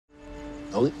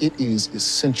Now, it is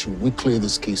essential we clear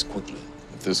this case quickly.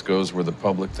 If this goes where the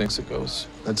public thinks it goes.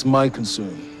 That's my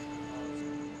concern.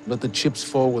 Let the chips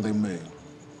fall where they may.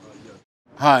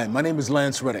 Hi, my name is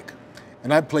Lance Reddick,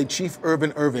 and I play Chief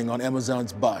Irving on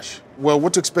Amazon's Bosch. Well,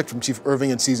 what to expect from Chief Irving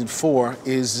in season 4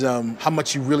 is how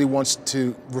much he really wants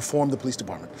to reform the police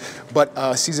department.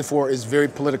 But season 4 is very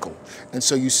political, and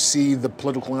so you see the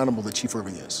political animal that Chief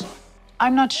Irving is.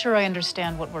 I'm not sure I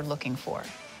understand what we're looking for.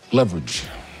 Leverage.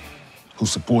 Who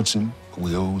supports him, who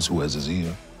he owes, who has his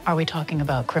ear. Are we talking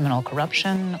about criminal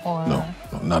corruption or? No,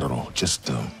 not at all. Just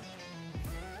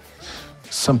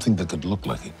something that could look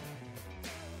like it,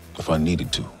 if I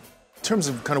needed to. In terms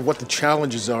of kind of what the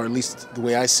challenges are, at least the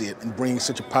way I see it, in bringing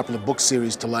such a popular book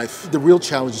series to life, the real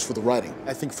challenge is for the writing.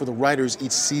 I think for the writers,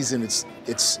 each season,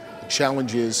 the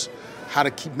challenge is how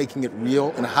to keep making it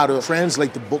real and how to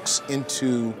translate the books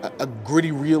into a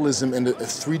gritty realism and a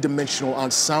three-dimensional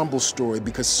ensemble story,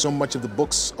 because so much of the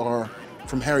books are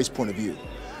from Harry's point of view.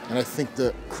 And I think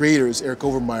the creators, Eric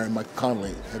Overmyer and Mike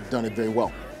Connolly, have done it very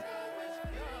well.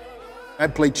 I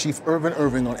played Chief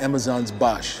Irving on Amazon's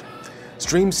Bosch.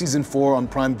 Stream season 4 on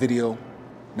Prime Video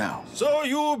now. So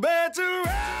you better